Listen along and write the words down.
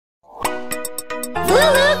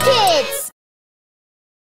LooLoo Kids!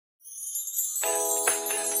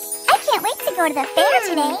 I can't wait to go to the fair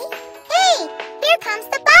today. Hey, here comes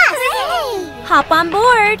the bus. Hooray! Hop on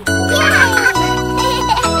board. Yay!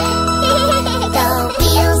 The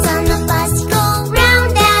wheels on the bus go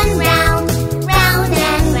round and round, round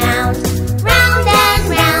and round, round and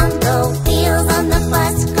round. The wheels on the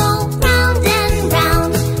bus go round and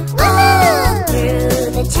round, all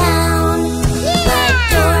through the town. The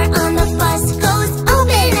door on the bus goes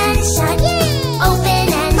open and shut, open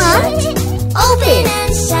and shut, open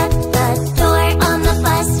and shut. The door on the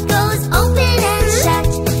bus goes open and shut,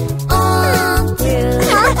 all through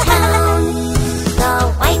the town. The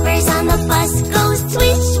wipers on the bus go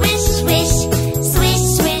swish, swish, swish, swish,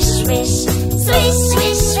 swish, swish, swish,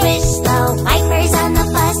 swish, swish. The wipers on the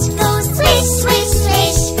bus go swish, swish,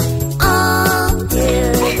 swish, all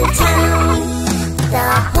through the town. The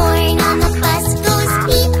horn on the bus goes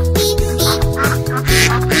beep, beep, beep, beep,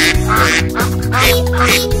 beep, beep,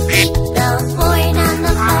 beep, beep. The horn on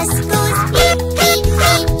the bus goes beep, beep,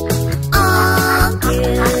 beep, all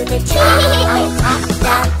through the town.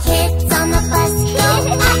 The kids on the bus go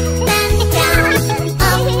up and down,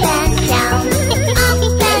 up and down, up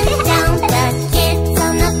and down. The kids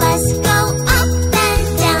on the bus go up and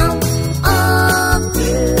down, all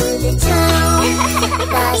through the town.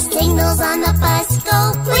 The signals on the bus go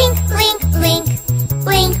blink, blink, blink,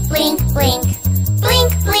 blink, blink, blink,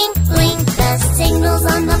 blink, blink, blink. The signals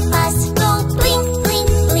on the bus go blink, blink,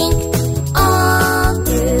 blink, all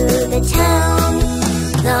through the town.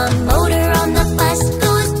 The motor on the bus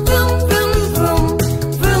goes vroom, vroom, vroom,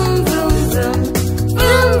 vroom, vroom, vroom,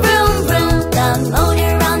 vroom, vroom, vroom. The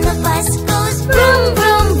motor on the bus goes vroom,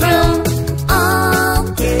 vroom, vroom, all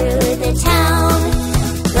through the town.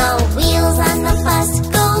 The wheels on the bus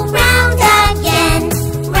go round again,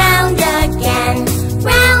 round again,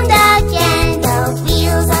 round again. The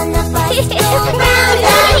wheels on the bus go round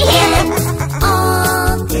again,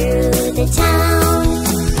 all through the town.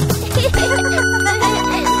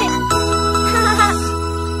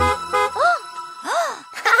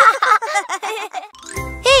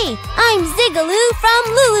 Hey, I'm Ziggaloo from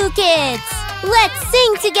LooLoo Kids. Let's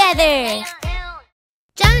sing together.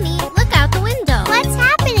 Johnny, look out the window. What's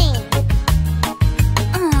happening?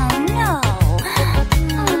 Oh no.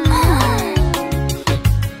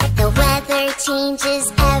 The weather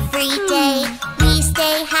changes every day. We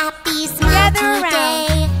stay happy, smile Gather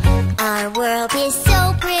today. Our world is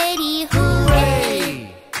so pretty,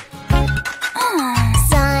 hooray!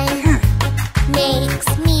 Sun makes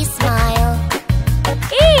me smile.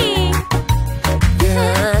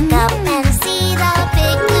 Look up and see the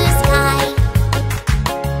big blue sky.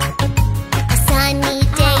 A sunny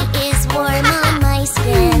day is warm on my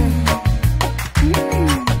skin.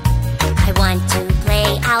 I want to play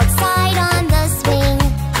outside on the swing.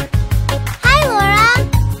 Hi, Laura.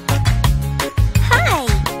 Hi.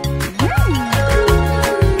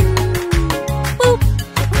 Boop.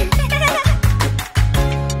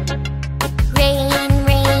 Rain,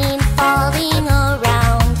 rain falling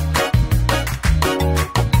around.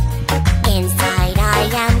 Inside I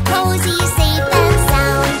am cozy, safe and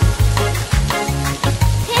sound.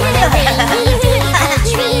 On a rainy day the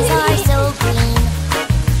trees are so green.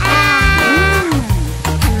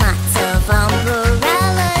 And lots of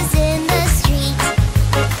umbrellas in the street.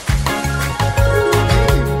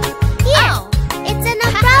 Here, it's an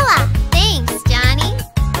umbrella. Thanks, Johnny.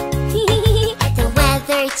 The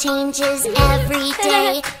weather changes every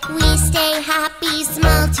day. We stay happy,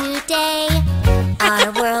 smile today. Our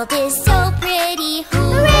world is so